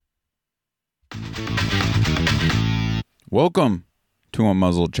Welcome to a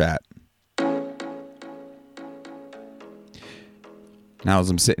muzzle chat. Now as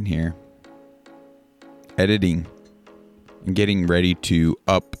I'm sitting here editing and getting ready to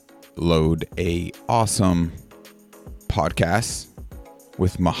upload a awesome podcast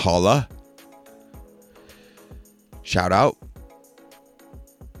with Mahala. Shout out.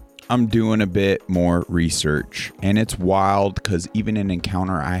 I'm doing a bit more research, and it's wild because even an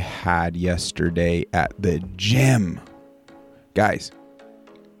encounter I had yesterday at the gym. Guys,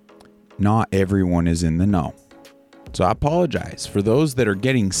 not everyone is in the know. So I apologize for those that are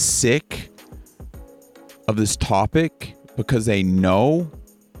getting sick of this topic because they know.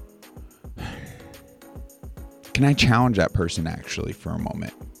 Can I challenge that person actually for a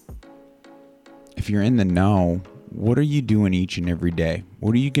moment? If you're in the know, what are you doing each and every day?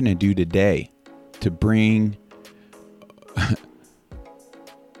 What are you going to do today to bring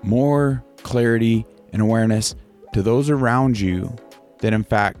more clarity and awareness to those around you that in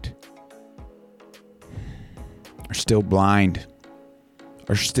fact are still blind,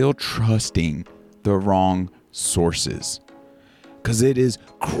 are still trusting the wrong sources? Because it is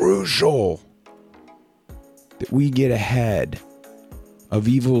crucial that we get ahead of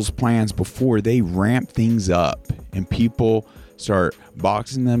evil's plans before they ramp things up and people start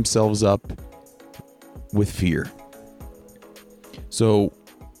boxing themselves up with fear. So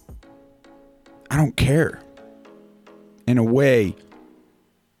I don't care. In a way,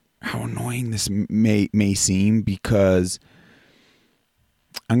 how annoying this may seem, because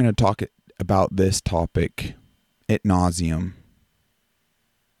I'm going to talk about this topic ad nauseum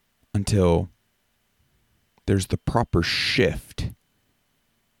until there's the proper shift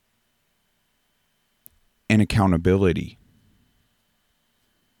and accountability.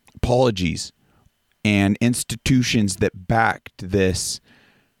 Apologies and institutions that backed this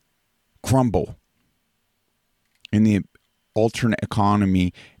crumble in the alternate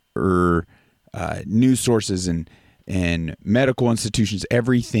economy, or news sources and medical institutions,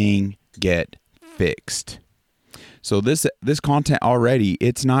 everything get fixed. So this content already,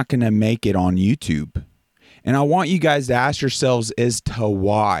 it's not going to make it on YouTube. And I want you guys to ask yourselves as to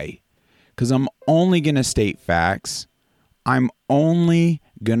why. Because I'm only going to state facts. I'm only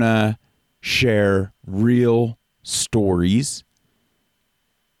going to share real stories.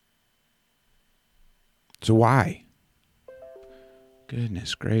 So why?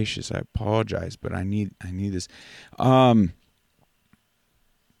 Goodness gracious, I apologize, but I need this. Why?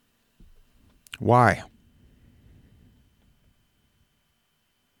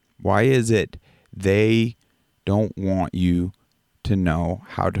 Why is it they don't want you to know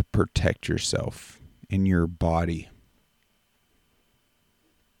how to protect yourself in your body,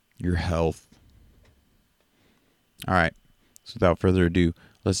 your health? All right. So without further ado,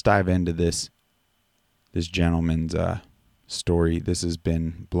 let's dive into this gentleman's story. This has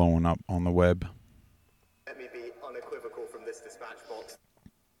been blowing up on the web. Let me be unequivocal from this dispatch box.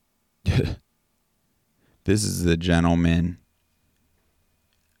 This is the gentleman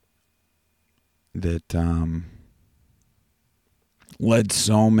that led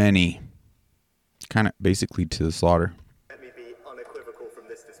so many kind of basically to the slaughter. Let me be unequivocal from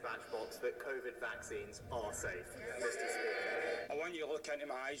this dispatch box that COVID vaccines are safe. Mr. Speaker, I want you to look into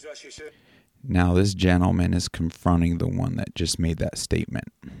my eyes, Rishi Sunak. Now this gentleman is confronting the one that just made that statement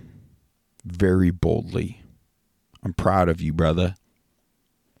very boldly. I'm proud of you, brother.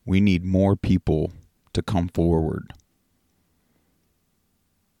 We need more people to come forward.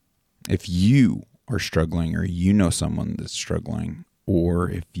 If you are struggling, or you know someone that's struggling,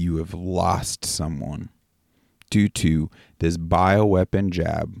 or if you have lost someone due to this bioweapon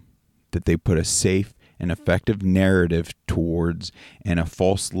jab that they put a safe and effective narrative towards and a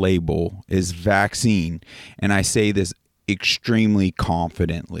false label is vaccine, and I say this extremely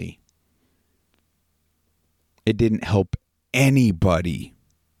confidently, it didn't help anybody.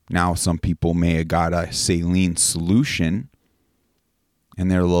 Now, some people may have got a saline solution,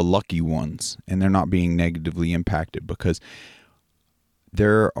 and they're the lucky ones, and they're not being negatively impacted, because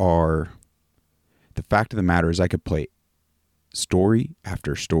the fact of the matter is I could play story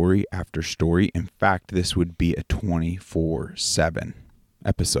after story after story. In fact, this would be a 24/7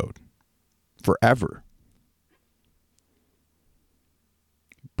 episode forever.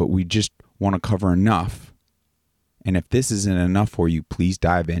 But we just want to cover enough. And if this isn't enough for you, please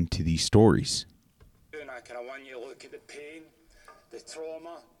dive into these stories. I want you to look at the pain, the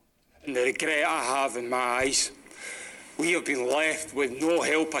trauma, and the regret I have in my eyes. We have been left with no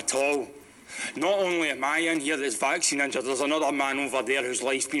help at all. Not only am I in here that's vaccine injured, there's another man over there whose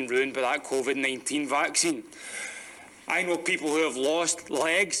life's been ruined by that COVID-19 vaccine. I know people who have lost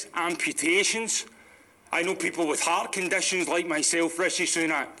legs, amputations. I know people with heart conditions like myself, Rishi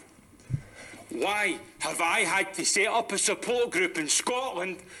Sunak. Why have I had to set up a support group in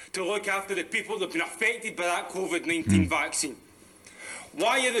Scotland to look after the people that have been affected by that COVID-19 vaccine?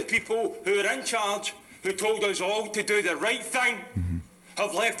 Why are the people who are in charge, who told us all to do the right thing,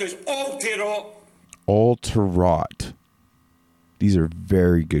 have left us all to rot? All to rot. These are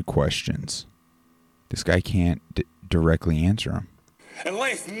very good questions. This guy can't directly answer them. And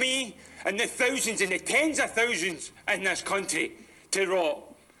left me and the thousands and the tens of thousands in this country to rot.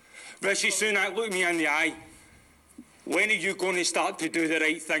 Rishi Sunak, look me in the eye. When are you going to start to do the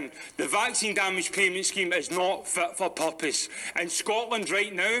right thing? The vaccine damage payment scheme is not fit for purpose. In Scotland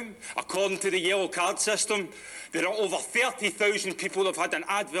right now, according to the yellow card system, there are over 30,000 people that have had an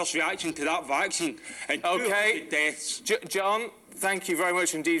adverse reaction to that vaccine. And 200 deaths. John, thank you very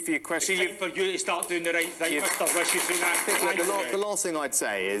much indeed for your question. It's time for you to start doing the right thing, Mr. Rishi Sunak. The last thing I'd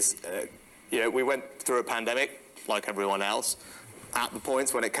say is, we went through a pandemic like everyone else. At the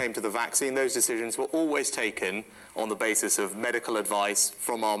points when it came to the vaccine, those decisions were always taken on the basis of medical advice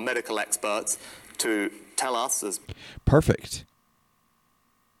from our medical experts to tell us as... Perfect.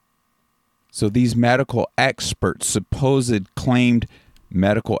 So these medical experts, supposed claimed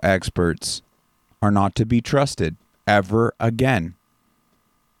medical experts, are not to be trusted ever again.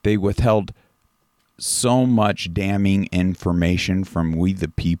 They withheld so much damning information from we the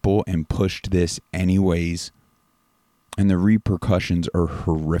people and pushed this anyways. And the repercussions are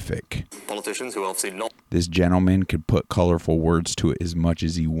horrific. Politicians who obviously not... This gentleman could put colorful words to it as much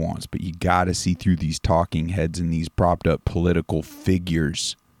as he wants, but you got to see through these talking heads and these propped up political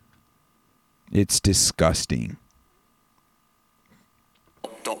figures. It's disgusting.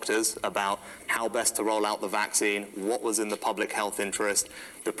 Doctors about how best to roll out the vaccine, what was in the public health interest,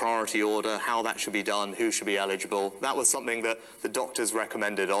 the priority order, how that should be done, who should be eligible. That was something that the doctors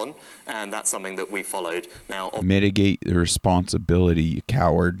recommended on, and that's something that we followed. Now, mitigate the responsibility, you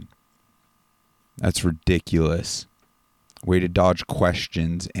coward. That's ridiculous. Way to dodge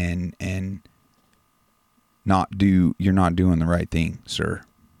questions and you're not doing the right thing, sir.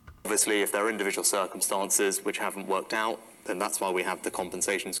 Obviously, if there are individual circumstances which haven't worked out, then that's why we have the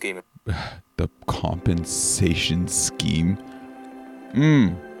compensation scheme. The compensation scheme.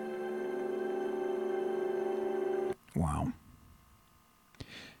 Wow.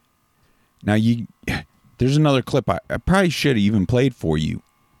 Now there's another clip I probably should have even played for you,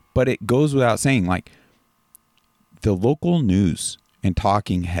 but it goes without saying, like, the local news and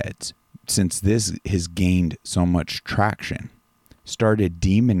talking heads, since this has gained so much traction, started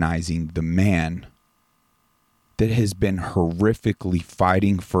demonizing the man that has been horrifically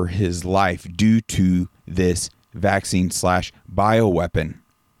fighting for his life due to this vaccine / bioweapon.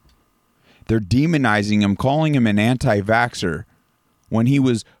 They're demonizing him, calling him an anti-vaxxer when he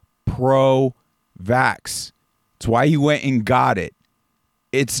was pro-vax. It's why he went and got it.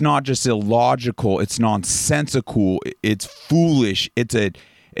 It's not just illogical. It's nonsensical. It's foolish. It's a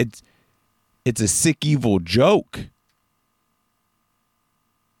sick, evil joke.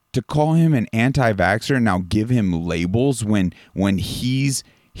 To call him an anti-vaxxer and now give him labels when he's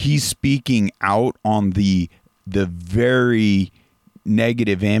speaking out on the very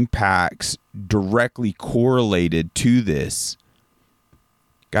negative impacts directly correlated to this.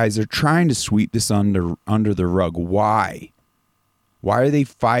 Guys, they're trying to sweep this under the rug. Why? Why are they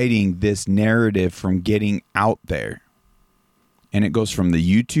fighting this narrative from getting out there? And it goes from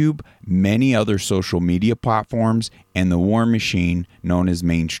the YouTube, many other social media platforms, and the war machine known as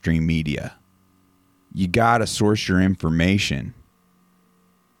mainstream media. You got to source your information.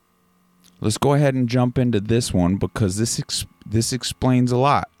 Let's go ahead and jump into this one because this explains a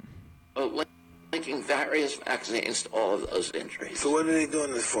lot. Linking various vaccines to all of those injuries. So what are they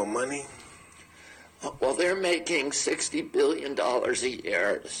doing this for, money? Well, they're making $60 billion a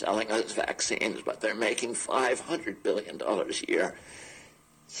year selling us vaccines, but they're making $500 billion a year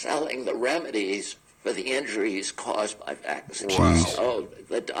selling the remedies for the injuries caused by vaccines. Wow. So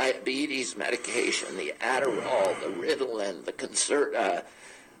the diabetes medication, the Adderall, the Ritalin, the Concerta,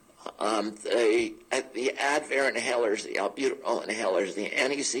 the Advair inhalers, the albuterol inhalers, the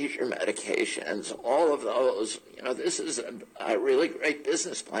anti-seizure medications, all of those, this is a really great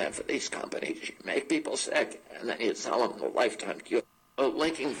business plan for these companies. You make people sick, and then you sell them a lifetime cure.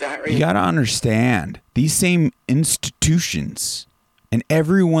 Linking various... You got to understand, these same institutions and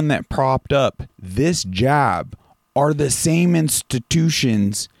everyone that propped up this jab are the same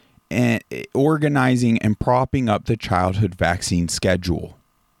institutions and organizing and propping up the childhood vaccine schedule.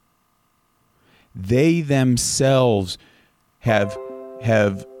 They themselves have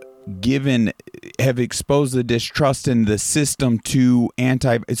have exposed the distrust in the system to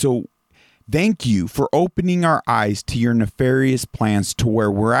so thank you for opening our eyes to your nefarious plans to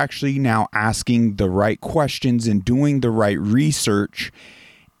where we're actually now asking the right questions and doing the right research.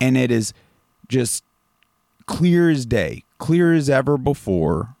 And it is just clear as day, clear as ever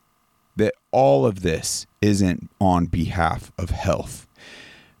before, that all of this isn't on behalf of health.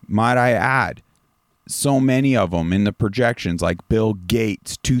 Might I add, so many of them in the projections, like Bill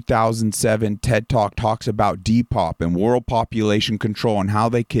Gates, 2007 TED Talk talks about Depop and world population control and how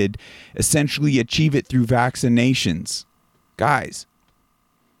they could essentially achieve it through vaccinations. Guys,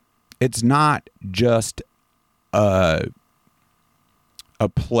 it's not just a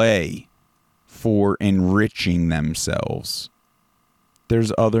play for enriching themselves.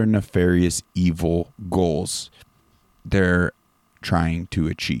 There's other nefarious, evil goals they're trying to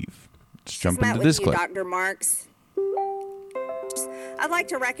achieve. Let's jump into this clip. Dr. Marks. I'd like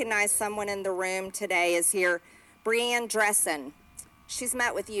to recognize someone in the room today is here, Breanne Dressen. She's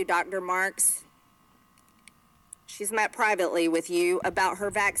met with you, Dr. Marks. She's met privately with you about her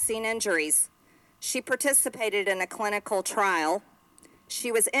vaccine injuries. She participated in a clinical trial.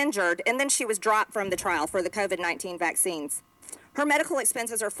 She was injured, and then she was dropped from the trial for the COVID-19 vaccines. Her medical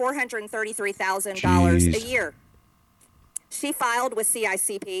expenses are $433,000 a year. She filed with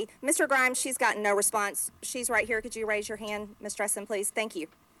CICP. Mr. Grimes, she's gotten no response. She's right here. Could you raise your hand, Ms. Dressen, please? Thank you.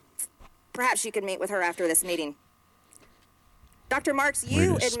 Perhaps you could meet with her after this meeting. Dr. Marks,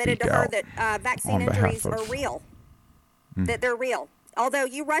 you admitted to her that vaccine injuries are real, that they're real. Although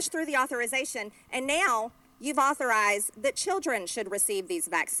you rushed through the authorization, and now you've authorized that children should receive these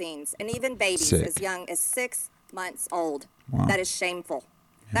vaccines, and even babies as young as 6 months old. Wow. That is shameful.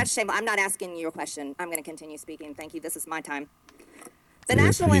 That's shameful. I'm not asking you a question. I'm going to continue speaking. Thank you. This is my time. The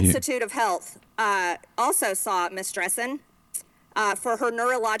National Institute of Health also saw Ms. Dressen for her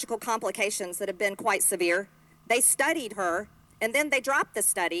neurological complications that have been quite severe. They studied her, and then they dropped the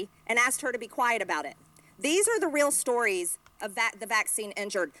study and asked her to be quiet about it. These are the real stories of the vaccine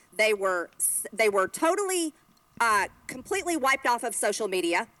injured. They were totally, completely wiped off of social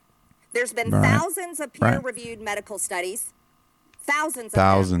media. There's been thousands of peer-reviewed medical studies. Thousands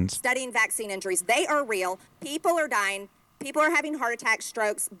of them studying vaccine injuries. They are real. People are dying. People are having heart attacks,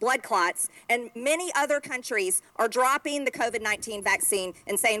 strokes, blood clots, and many other countries are dropping the COVID-19 vaccine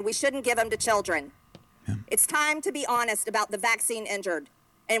and saying we shouldn't give them to children. Yeah. It's time to be honest about the vaccine injured,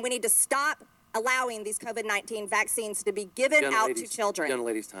 and we need to stop allowing these COVID-19 vaccines to be given out to children. Young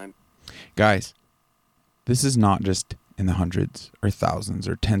ladies' time. Guys, this is not just in the hundreds or thousands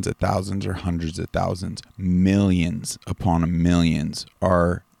or tens of thousands or hundreds of thousands. Millions upon millions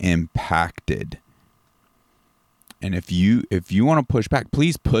are impacted. And if you want to push back,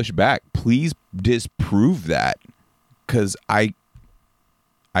 please push back. Please disprove that, because I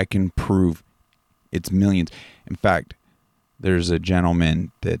can prove it's millions. In fact, there's a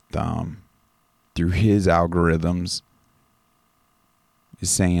gentleman that through his algorithms is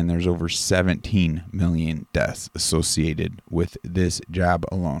saying there's over 17 million deaths associated with this jab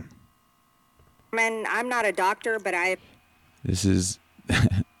alone. I'm not a doctor, but This is...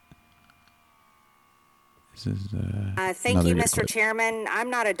 thank you, Mr. Chairman.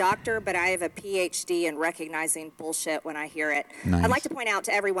 I'm not a doctor, but I have a PhD in recognizing bullshit when I hear it. Nice. I'd like to point out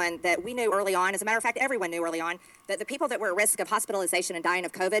to everyone that we knew early on, as a matter of fact, everyone knew early on, that the people that were at risk of hospitalization and dying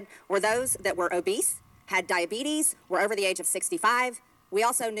of COVID were those that were obese, had diabetes, were over the age of 65. We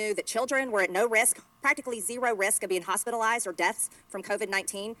also knew that children were at no risk, practically zero risk of being hospitalized or deaths from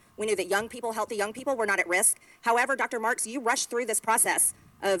COVID-19. We knew that young people, healthy young people, were not at risk. However, Dr. Marks, you rushed through this process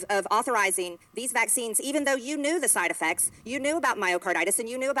of authorizing these vaccines, even though you knew the side effects, you knew about myocarditis, and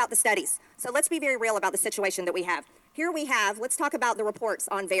you knew about the studies. So let's be very real about the situation that we have. Here we have, let's talk about the reports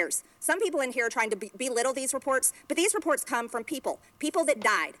on VAERS. Some people in here are trying to belittle these reports, but these reports come from people that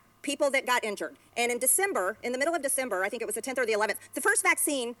died, people that got injured. And in December, in the middle of December, I think it was the 10th or the 11th, the first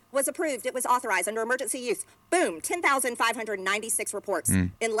vaccine was approved. It was authorized under emergency use. Boom, 10,596 reports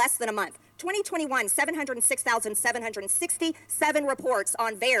in less than a month. 2021, 706,767 reports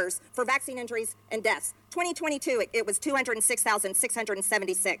on VAERS for vaccine injuries and deaths. 2022, it was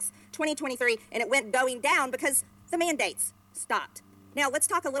 206,676. 2023, and it went going down because the mandates stopped. Now, let's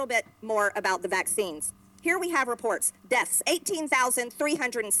talk a little bit more about the vaccines. Here we have reports. Deaths,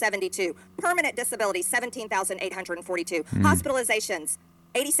 18,372. Permanent disability, 17,842. Hospitalizations,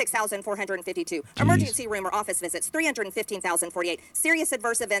 86,452. Emergency room or office visits, 315,048. Serious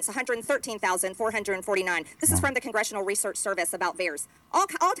adverse events, 113,449. This is from the Congressional Research Service about VAERS. All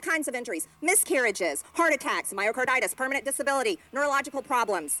kinds of injuries, miscarriages, heart attacks, myocarditis, permanent disability, neurological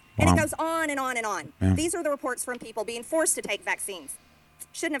problems. And it goes on and on and on. Yeah. These are the reports from people being forced to take vaccines.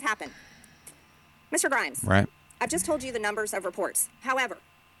 Shouldn't have happened. Mr. Grimes. Right. I've just told you the numbers of reports. However,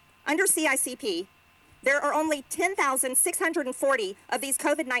 under CICP, there are only 10,640 of these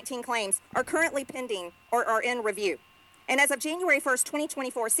COVID-19 claims are currently pending or are in review. And as of January 1st,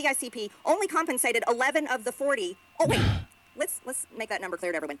 2024, CICP only compensated 11 of the 40. Oh, wait. Let's make that number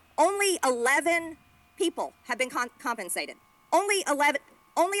clear to everyone. Only 11 people have been compensated. Only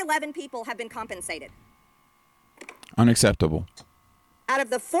 11 people have been compensated. Unacceptable. Out of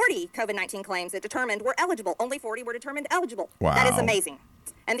the 40 COVID-19 claims it determined were eligible, only 40 were determined eligible. Wow. That is amazing.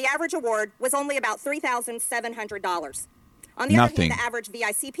 And the average award was only about $3,700. On the other hand, the average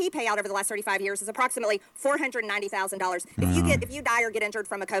VICP payout over the last 35 years is approximately $490,000. If you die or get injured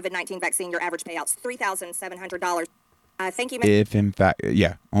from a COVID-19 vaccine, your average payout's $3,700. Thank you. If in fact,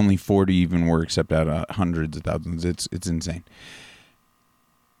 yeah, only 40 even were accepted out of hundreds of thousands. It's insane.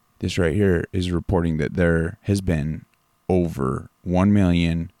 This right here is reporting that there has been over 1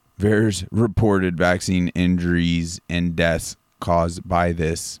 million VAERS reported vaccine injuries and deaths caused by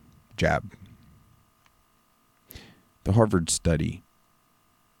this jab. The Harvard study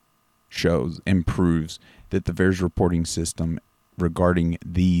proves that the VAERS reporting system regarding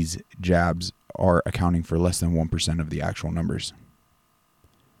these jabs are accounting for less than 1% of the actual numbers.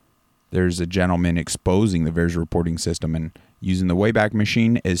 There's a gentleman exposing the VAERS reporting system and using the Wayback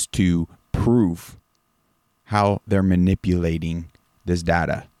Machine as to prove how they're manipulating this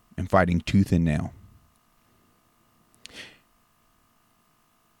data and fighting tooth and nail.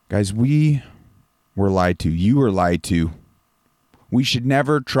 Guys, we were lied to. You were lied to. We should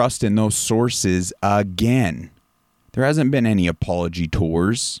never trust in those sources again. There hasn't been any apology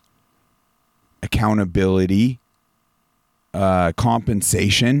tours, accountability,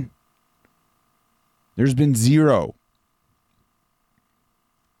 compensation. There's been zero.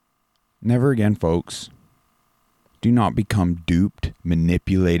 Never again, folks. Do not become duped,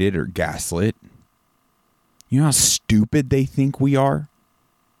 manipulated, or gaslit. You know how stupid they think we are?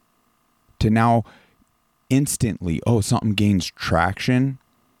 To now instantly, something gains traction,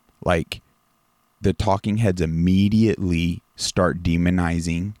 like the talking heads immediately start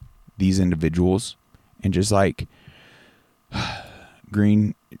demonizing these individuals, and just like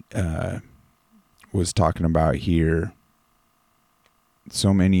Green was talking about here,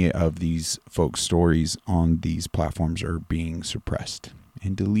 so many of these folks' stories on these platforms are being suppressed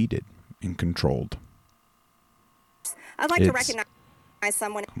and deleted and controlled. I'd like to recognize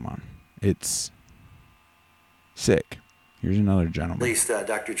someone. Come on. It's sick. Here's another gentleman. At least,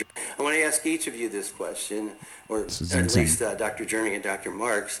 Dr. I want to ask each of you this question, or at least Dr. Journey and Dr.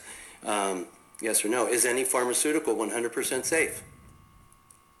 Marks, yes or no. Is any pharmaceutical 100% safe?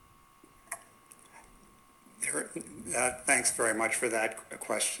 Thanks very much for that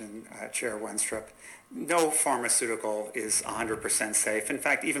question, Chair Wenstrup. No pharmaceutical is 100% safe. In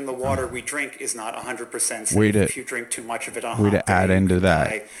fact, even the water we drink is not 100% safe. If you drink too much of it on hot day, add into that.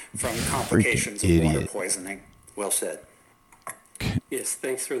 Die from complications of water poisoning. Well said. Yes,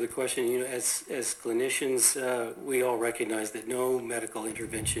 thanks for the question. You know, as clinicians, we all recognize that no medical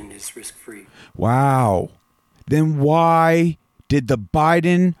intervention is risk-free. Wow. Then why did the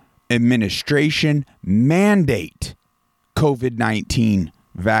Biden administration mandate COVID-19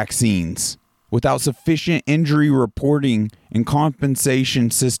 vaccines without sufficient injury reporting and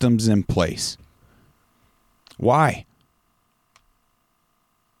compensation systems in place? Why?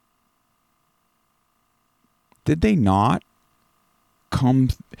 Did they not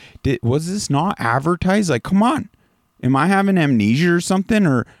was this not advertised? Like, come on. Am I having amnesia or something?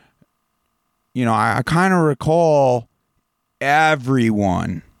 Or, I kind of recall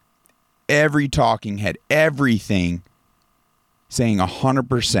everyone, every talking head, everything saying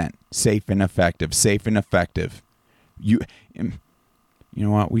 100% safe and effective, safe and effective. You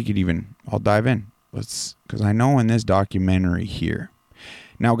know what? I'll dive in. Because I know in this documentary here.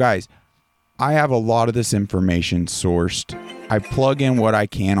 Now, guys, I have a lot of this information sourced. I plug in what I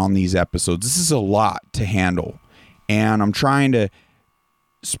can on these episodes. This is a lot to handle. And I'm trying to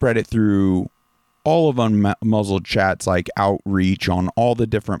spread it through all of Unmuzzled Chat's like outreach on all the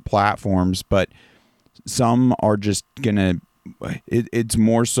different platforms. But some are just going to, it's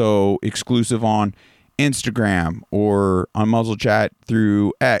more so exclusive on Instagram or Unmuzzled Chat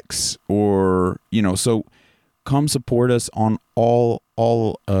through X or, so come support us on all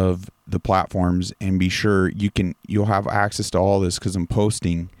of the platforms and be sure you'll have access to all this because I'm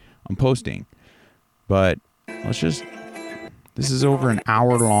posting. But this is over an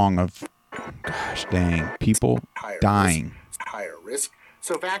hour long of, gosh dang, people dying. Higher risk.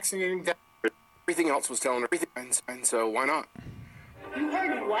 So vaccinating everything else was telling everything, and so why not? You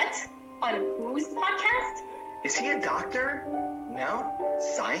heard what? On whose podcast? Is he a doctor? No?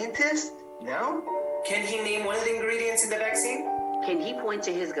 Scientist? No? Can he name one of the ingredients in the vaccine? Can he point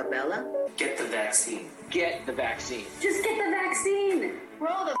to his gabella? Get the vaccine. Get the vaccine. Just get the vaccine.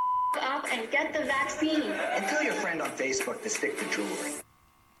 Roll the up and get the vaccine. And tell your friend on Facebook to stick to jewelry.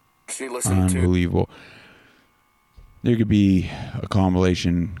 She listened Unbelievable. There could be a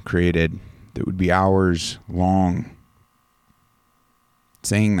compilation created that would be hours long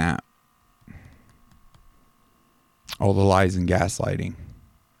saying that. All the lies and gaslighting.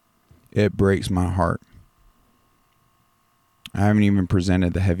 It breaks my heart. I haven't even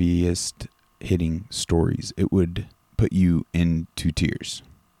presented the heaviest hitting stories. It would put you into tears.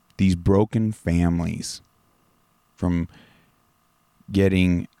 These broken families from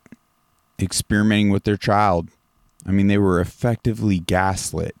experimenting with their child. I mean, they were effectively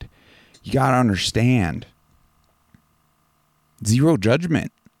gaslit. You got to understand. Zero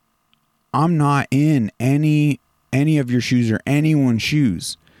judgment. I'm not in any of your shoes or anyone's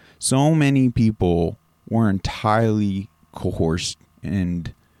shoes. So many people were entirely coerced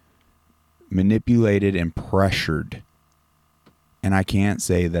and manipulated and pressured. And I can't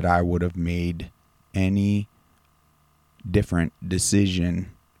say that I would have made any different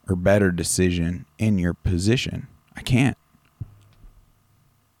decision or better decision in your position. I can't.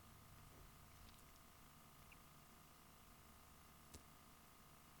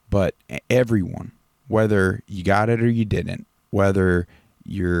 But everyone, whether you got it or you didn't, whether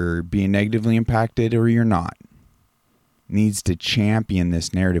you're being negatively impacted or you're not, needs to champion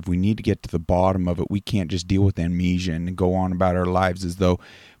this narrative. We need to get to the bottom of it. We can't just deal with amnesia and go on about our lives as though,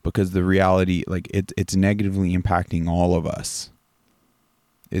 because the reality, like it's negatively impacting all of us.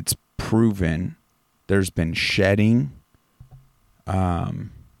 It's proven. There's been shedding. Do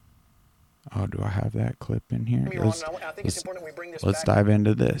I have that clip in here? Let's dive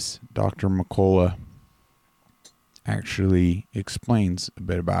into this. Dr. McCullough actually explains a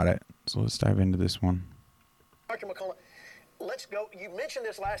bit about it. So let's dive into this one. Dr. McCullough, let's go. You mentioned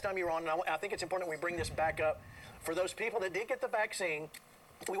this last time you were on, and I think it's important we bring this back up. For those people that did get the vaccine,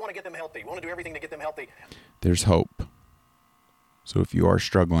 we want to get them healthy. We want to do everything to get them healthy. There's hope. So if you are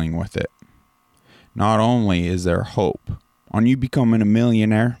struggling with it, not only is there hope on you becoming a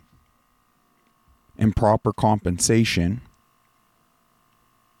millionaire and proper compensation,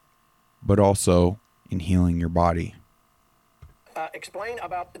 but also in healing your body. Explain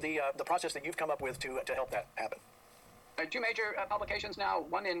about the process that you've come up with to help that happen. Two major publications now,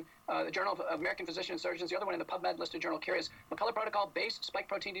 one in the Journal of American Physicians and Surgeons, the other one in the PubMed listed journal Curious. McCullough Protocol, base spike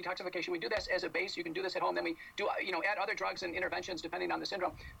protein detoxification. We do this as a base. You can do this at home. Then we do, add other drugs and interventions depending on the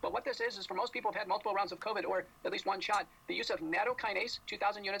syndrome. But what this is for most people who've had multiple rounds of COVID or at least one shot, the use of nattokinase,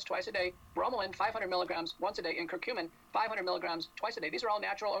 2,000 units twice a day, bromelain, 500 milligrams once a day, and curcumin, 500 milligrams twice a day. These are all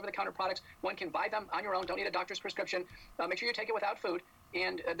natural, over-the-counter products. One can buy them on your own. Don't need a doctor's prescription. Make sure you take it without food.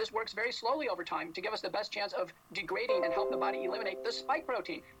 And this works very slowly over time to give us the best chance of degrading and help the body eliminate the spike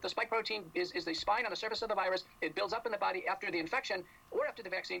protein. The spike protein is the spine on the surface of the virus. It builds up in the body after the infection or after the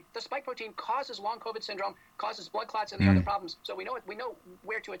vaccine. The spike protein causes long COVID syndrome, causes blood clots and the other problems. So we know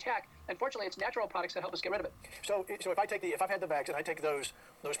where to attack. Unfortunately, it's natural products that help us get rid of it. So if I've had the vaccine, I take those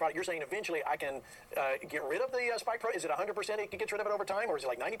products. You're saying eventually I can get rid of the spike protein? Is it 100% it gets rid of it over time, or is it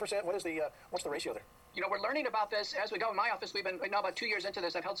like 90%? What's the ratio there? We're learning about this as we go. In my office, we've been now about 2 years into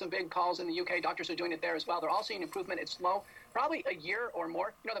this. I've held some big calls in the UK. Doctors are doing it there as well. They're all seeing improvement. It's slow, probably a year or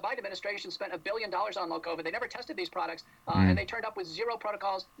more. The Biden administration spent $1 billion on low COVID. They never tested these products, and they turned up with zero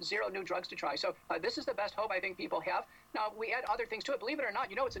protocols, zero new drugs to try. So this is the best hope I think people have. Now, we add other things to it. Believe it or not,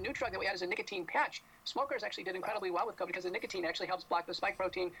 it's a new drug that we add as a nicotine patch. Smokers actually did incredibly well with COVID because the nicotine actually helps block the spike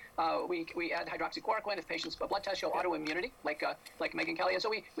protein. We add hydroxychloroquine if patients' blood tests show autoimmunity, like Megyn Kelly. And so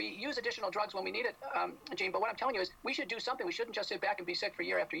we use additional drugs when we need it, Gene. But what I'm telling you is we should do something. We shouldn't just sit back and be sick for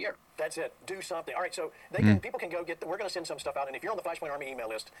year after year. That's it. Do something. All right, so people can go get. We're going to send some stuff out, and if you're on the Flashpoint Army email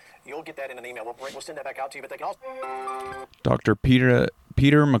list, you'll get that in an email. We'll send that back out to you. But they can also. Dr. Peter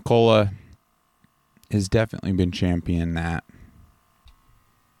McCullough has definitely been championing that.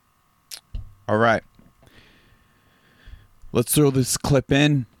 All right. Let's throw this clip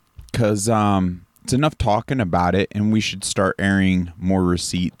in because it's enough talking about it, and we should start airing more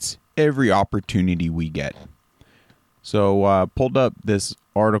receipts every opportunity we get. So pulled up this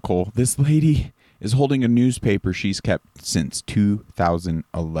article. This lady is holding a newspaper she's kept since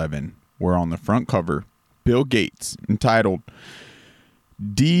 2011. We're on the front cover. Bill Gates, entitled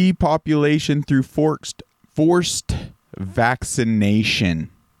Depopulation Through Forced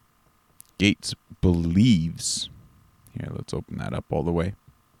Vaccination. Gates believes, here, let's open that up all the way.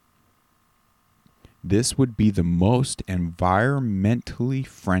 This would be the most environmentally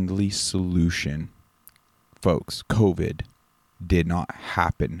friendly solution. Folks, COVID did not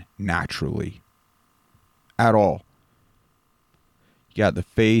happen naturally at all. You got the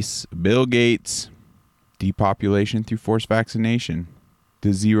face, Bill Gates, depopulation through forced vaccination,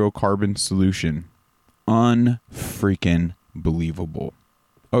 the zero carbon solution. Unfreaking believable.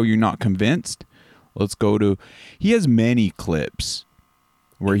 Oh, you're not convinced? Let's go to, he has many clips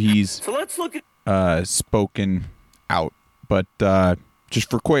where he's so let's look at spoken out, but just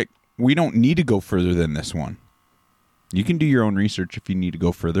for quick, we don't need to go further than this one. You can do your own research if you need to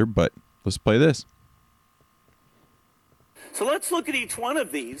go further, but let's play this. So let's look at each one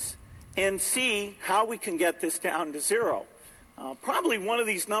of these and see how we can get this down to zero. Probably one of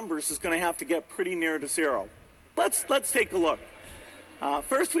these numbers is going to have to get pretty near to zero. Let's take a look.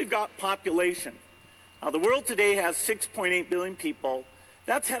 First, we've got population. The world today has 6.8 billion people.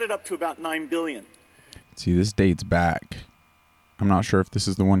 That's headed up to about 9 billion. See, this dates back. I'm not sure if this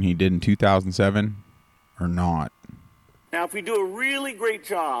is the one he did in 2007 or not. Now, if we do a really great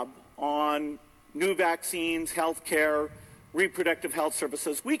job on new vaccines, healthcare, reproductive health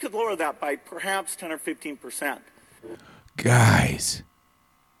services, we could lower that by perhaps 10 or 15%. Guys.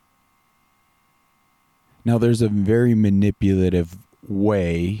 Now, there's a very manipulative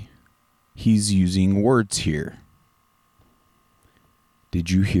way he's using words here. Did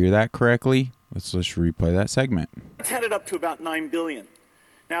you hear that correctly? Let's just replay that segment. It's headed up to about 9 billion.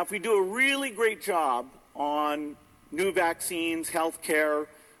 Now, if we do a really great job on new vaccines, healthcare,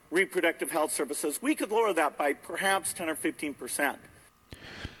 reproductive health services, we could lower that by perhaps 10 or 15%.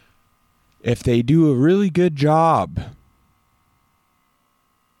 If they do a really good job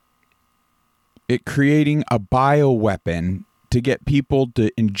at creating a bioweapon to get people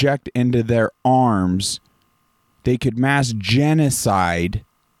to inject into their arms, they could mass genocide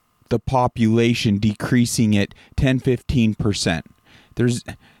the population, decreasing it 10-15%. There's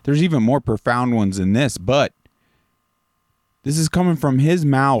even more profound ones than this, but this is coming from his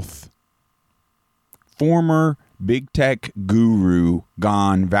mouth. Former big tech guru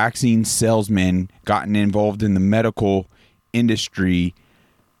gone, vaccine salesman, gotten involved in the medical industry,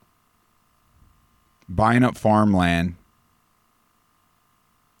 buying up farmland.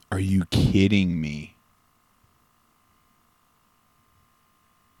 Are you kidding me?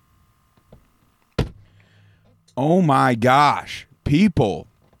 Oh my gosh, people.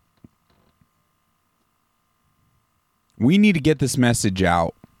 We need to get this message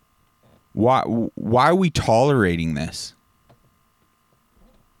out. Why are we tolerating this?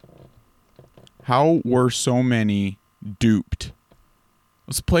 How were so many duped?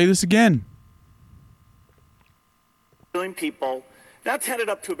 Let's play this again. Billion people, that's headed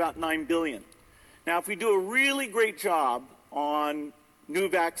up to about 9 billion. Now, if we do a really great job on new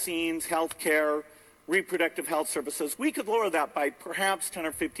vaccines, healthcare, reproductive health services, we could lower that by perhaps 10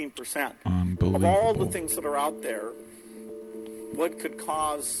 or 15%. Of all the things that are out there, what could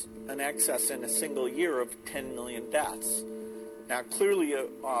cause an excess in a single year of 10 million deaths? Now, clearly a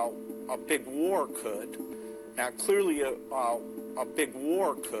big war could. A big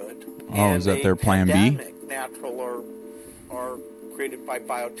war could. Oh, is that their plan B? Natural or created by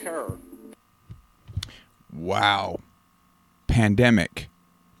bioterror. Wow. Pandemic.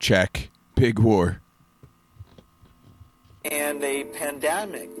 Check. Big war. And a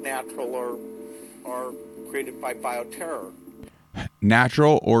pandemic, natural or created by bioterror.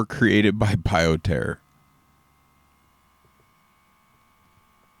 Natural or created by bioterror.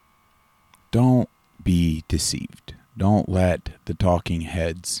 Don't be deceived. Don't let the talking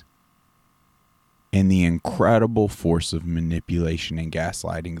heads and the incredible force of manipulation and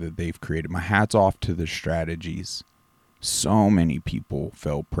gaslighting that they've created. My hat's off to their strategies. So many people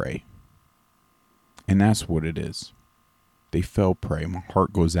fell prey. And that's what it is. They fell prey. My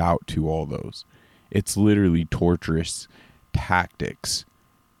heart goes out to all those. It's literally torturous tactics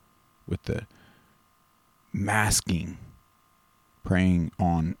with the masking, preying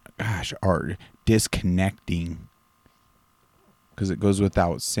on, art, disconnecting. Because it goes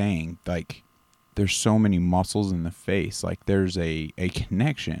without saying, like, there's so many muscles in the face. Like, there's a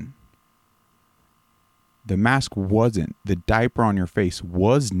connection. The mask wasn't, the diaper on your face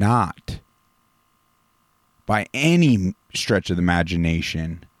was not, by any stretch of the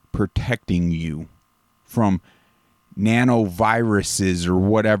imagination, protecting you from nanoviruses or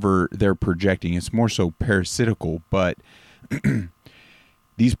whatever they're projecting. It's more so parasitical, but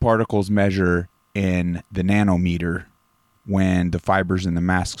these particles measure in the nanometer when the fibers in the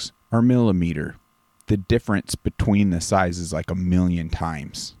masks are millimeter. The difference between the sizes is like 1,000,000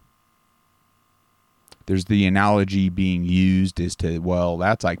 times. There's the analogy being used as to, well,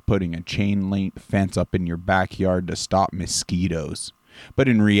 that's like putting a chain link fence up in your backyard to stop mosquitoes. But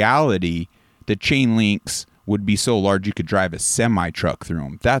in reality, the chain links would be so large you could drive a semi-truck through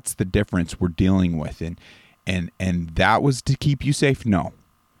them. That's the difference we're dealing with. And that was to keep you safe? No.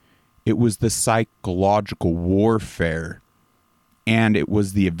 It was the psychological warfare, and it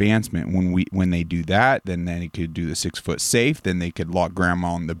was the advancement. When they do that, then they could do the 6 foot safe, then they could lock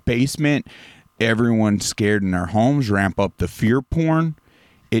grandma in the basement, everyone scared in their homes, ramp up the fear porn.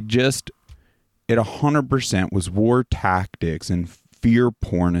 It 100% was war tactics and fear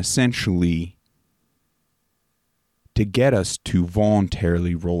porn, essentially, to get us to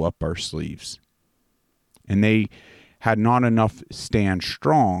voluntarily roll up our sleeves. And they had not enough stand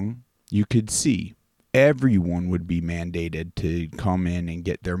strong. You could see everyone would be mandated to come in and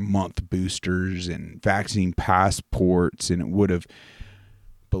get their month boosters and vaccine passports, and it would have,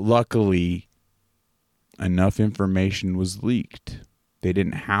 but luckily enough information was leaked. They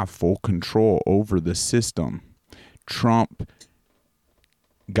didn't have full control over the system. Trump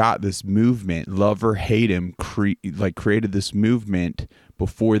got this movement, love or hate him, created this movement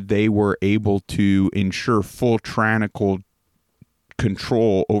before they were able to ensure full tyrannical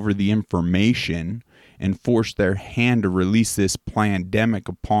control over the information and force their hand to release this pandemic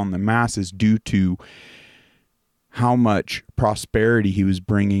upon the masses due to how much prosperity he was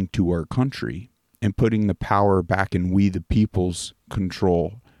bringing to our country and putting the power back in we the people's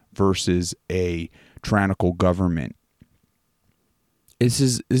control versus a tyrannical government. This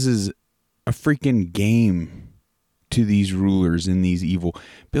is a freaking game to these rulers and these evil.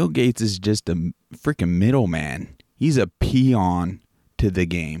 Bill Gates is just a freaking middleman. He's a peon to the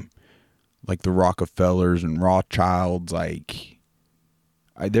game. Like the Rockefellers and Rothschilds.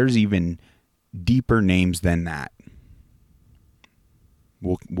 There's even deeper names than that.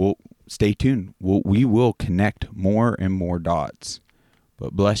 We'll stay tuned. We will connect more and more dots.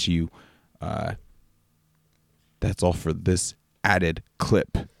 But bless you. That's all for this added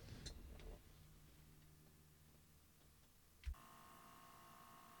clip.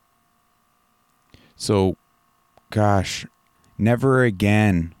 So, gosh, never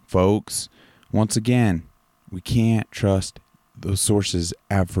again, folks. Once again, we can't trust those sources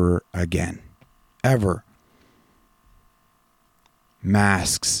ever again. Ever.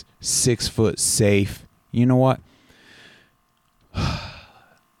 Masks, 6 foot safe. You know what?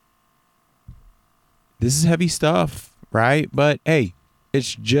 This is heavy stuff, right? But hey,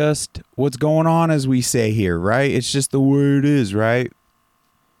 it's just what's going on, as we say here, right? It's just the way it is, right?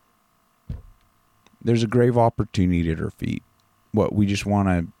 There's a grave opportunity at our feet. What, we just want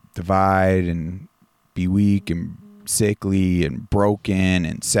to divide and be weak and sickly and broken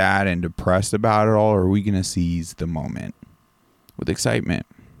and sad and depressed about it all? Or are we going to seize the moment with excitement?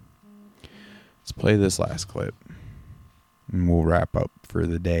 Let's play this last clip and we'll wrap up for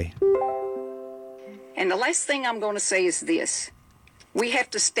the day. And the last thing I'm going to say is this. We have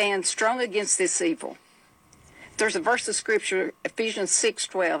to stand strong against this evil. There's a verse of scripture, Ephesians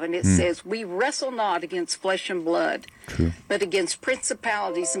 6:12, and it says, we wrestle not against flesh and blood, but against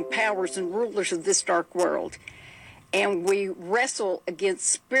principalities and powers and rulers of this dark world. And we wrestle against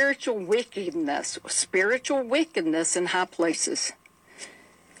spiritual wickedness in high places.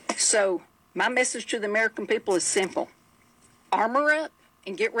 So my message to the American people is simple. Armor up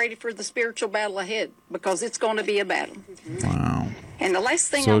and get ready for the spiritual battle ahead, because it's going to be a battle. Wow. And the last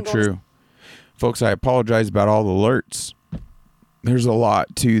thing so I'm going true. Folks, I apologize about all the alerts. There's a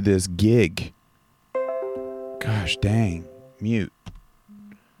lot to this gig. Gosh dang. Mute.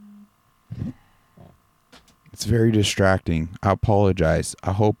 It's very distracting. I apologize.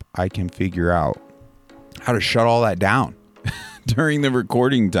 I hope I can figure out how to shut all that down during the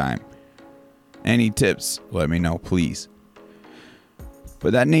recording time. Any tips, let me know, please.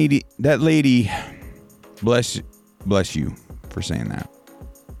 But that lady, bless you for saying that.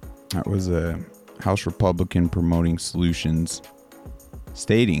 That was a House Republican promoting solutions,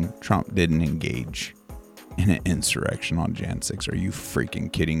 stating Trump didn't engage in an insurrection on Jan 6. Are you freaking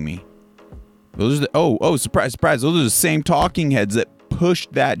kidding me? Those are surprise. Those are the same talking heads that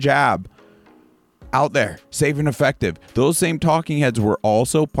pushed that jab out there, safe and effective. Those same talking heads were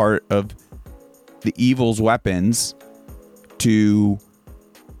also part of the evil's weapons to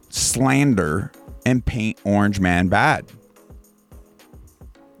slander and paint Orange Man bad.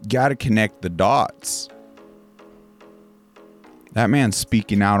 Got to connect the dots. That man's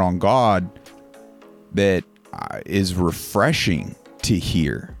speaking out on God that is refreshing to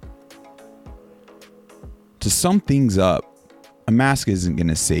hear. To sum things up, a mask isn't going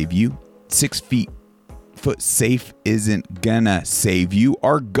to save you. 6 foot safe isn't going to save you.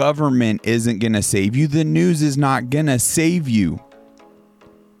 Our government isn't going to save you. The news is not going to save you.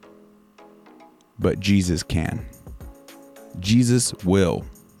 But Jesus can. Jesus will.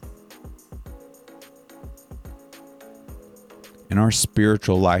 And our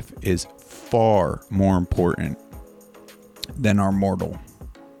spiritual life is far more important than our mortal.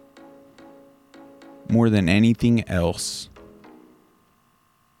 More than anything else,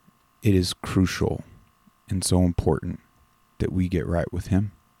 it is crucial and so important that we get right with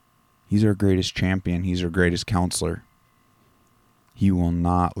him. He's our greatest champion. He's our greatest counselor. He will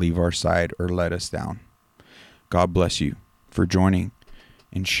not leave our side or let us down. God bless you for joining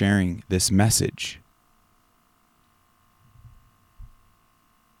and sharing this message.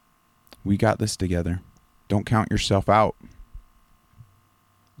 We got this together. Don't count yourself out.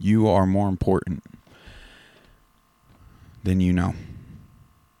 You are more important than you know.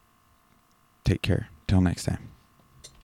 Take care. Till next time.